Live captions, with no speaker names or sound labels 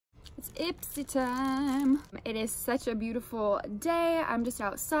It's Ipsy time. It is such a beautiful day. I'm just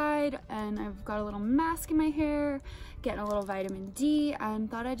outside and I've got a little mask in my hair, getting a little vitamin D, and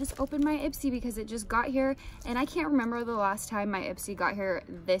thought I'd just open my Ipsy because it just got here and I can't remember the last time my Ipsy got here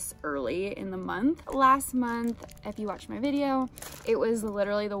this early in the month. Last month, if you watched my video, it was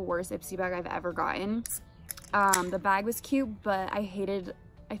literally the worst Ipsy bag I've ever gotten. The bag was cute, but I hated,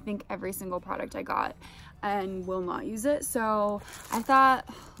 I think, every single product I got and will not use it. So I thought,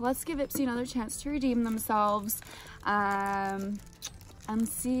 let's give Ipsy another chance to redeem themselves and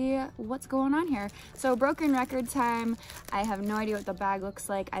see what's going on here. So broken record time. I have no idea what the bag looks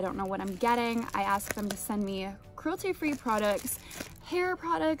like. I don't know what I'm getting. I asked them to send me cruelty-free products, hair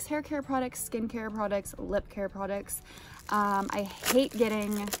products, hair care products, skin care products, lip care products. I hate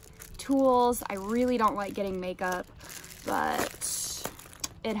getting tools. I really don't like getting makeup, but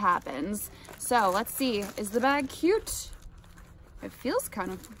it happens. So let's see, is the bag cute? It feels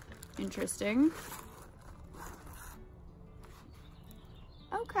kind of interesting.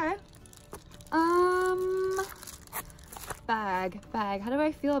 Okay. Bag, how do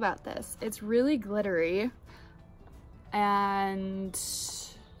I feel about this? It's really glittery, and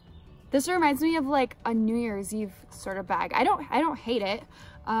this reminds me of like a New Year's Eve sort of bag. I don't hate it,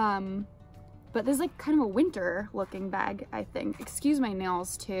 but this is like kind of a winter looking bag, I think. Excuse my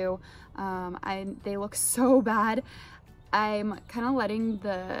nails too. They look so bad. I'm kind of letting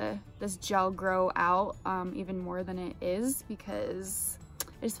this gel grow out even more than it is because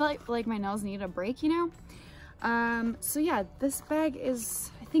I just felt like my nails need a break, you know? So yeah, this bag is,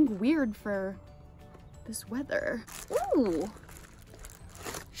 I think, weird for this weather. Ooh,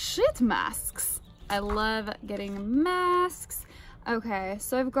 shit masks. I love getting masks. Okay,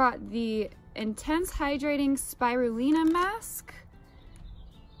 so I've got the Intense Hydrating Spirulina Mask.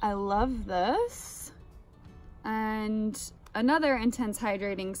 I love this. And another Intense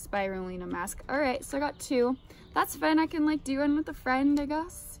Hydrating Spirulina Mask. All right, so I got two. That's fun. I can like do one with a friend, I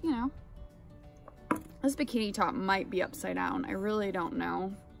guess, you know. This bikini top might be upside down. I really don't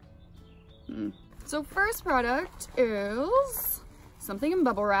know. So first product is something in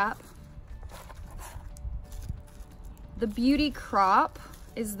bubble wrap. The Beauty Crop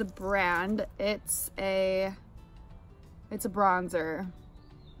is the brand. It's a bronzer.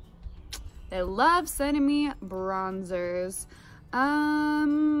 They love sending me bronzers.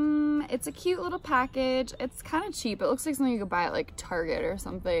 It's a cute little package. It's kind of cheap. It looks like something you could buy at like Target or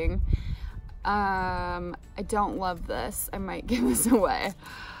something. I don't love this. I might give this away.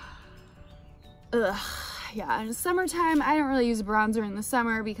 Ugh. Yeah, in summertime, I don't really use bronzer in the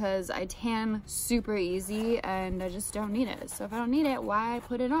summer because I tan super easy and I just don't need it. So if I don't need it, why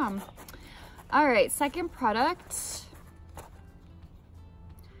put it on? All right, second product.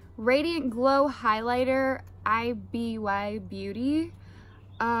 Radiant Glow Highlighter IBY Beauty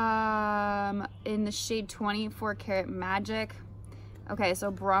in the shade 24 Karat Magic. Okay, so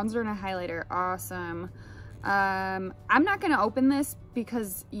bronzer and a highlighter, awesome. I'm not gonna open this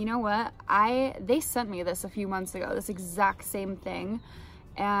because you know what? They sent me this a few months ago, this exact same thing,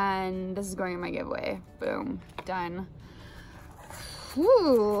 and this is going in my giveaway. Boom, done.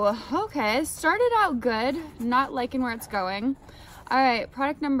 Whew, okay, started out good, not liking where it's going. All right,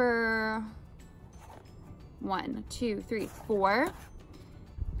 product number 1, 2, 3, 4.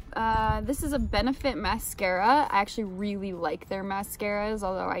 This is a Benefit mascara. I actually really like their mascaras,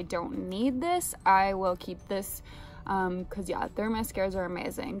 although I don't need this. I will keep this because yeah, their mascaras are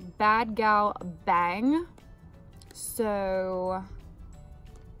amazing. Bad Gal Bang. So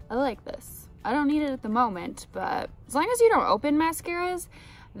I like this. I don't need it at the moment, but as long as you don't open mascaras,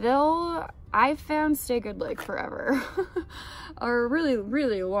 I've found stay good like forever or really,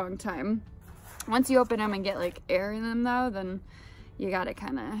 really long time. Once you open them and get like air in them though, then you gotta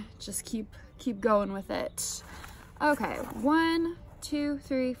kind of just keep going with it. Okay, 1, 2,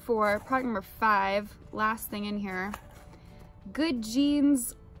 3, 4. Product number 5, last thing in here. Good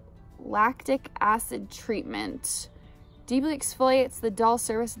Genes Lactic Acid Treatment. Deeply exfoliates the dull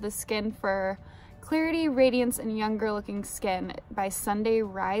surface of the skin for clarity, radiance, and younger looking skin by Sunday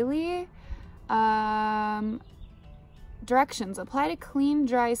Riley. Directions: apply to clean,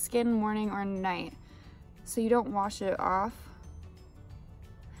 dry skin morning or night. So you don't wash it off.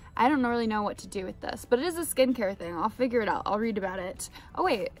 I don't really know what to do with this, but it is a skincare thing. I'll figure it out. I'll read about it. Oh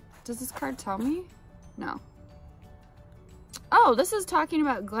wait, does this card tell me? No. Oh, this is talking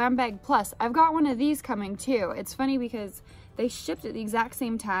about Glam Bag Plus. I've got one of these coming too. It's funny because they shipped at the exact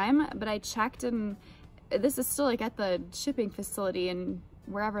same time, but I checked and this is still like at the shipping facility and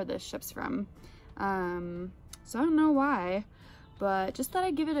wherever this ships from. So I don't know why, but just thought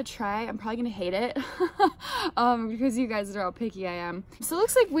I'd give it a try. I'm probably gonna hate it because you guys know how picky I am. So it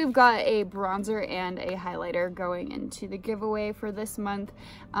looks like we've got a bronzer and a highlighter going into the giveaway for this month,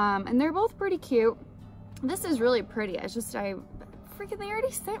 and they're both pretty cute. This is really pretty. They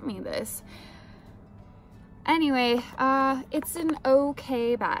already sent me this. Anyway, it's an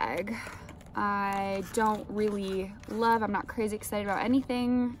okay bag. I don't really love, I'm not crazy excited about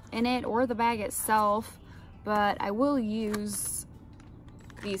anything in it or the bag itself, but I will use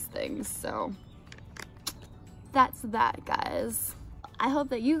these things, so that's that, guys. I hope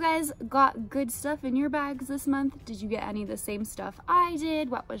that you guys got good stuff in your bags this month. Did you get any of the same stuff I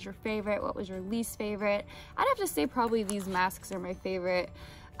did? What was your favorite? What was your least favorite? I'd have to say probably these masks are my favorite.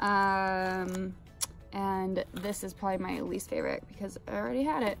 And this is probably my least favorite because I already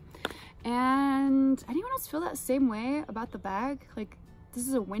had it. And anyone else feel that same way about the bag? Like, this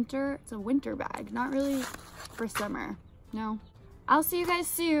is it's a winter bag, not really for summer. No. I'll see you guys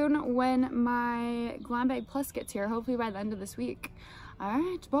soon when my Glam Bag Plus gets here, hopefully by the end of this week. All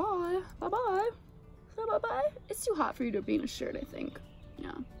right, bye. Bye-bye. Bye-bye. It's too hot for you to be in a shirt, I think.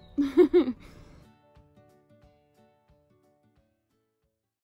 Yeah.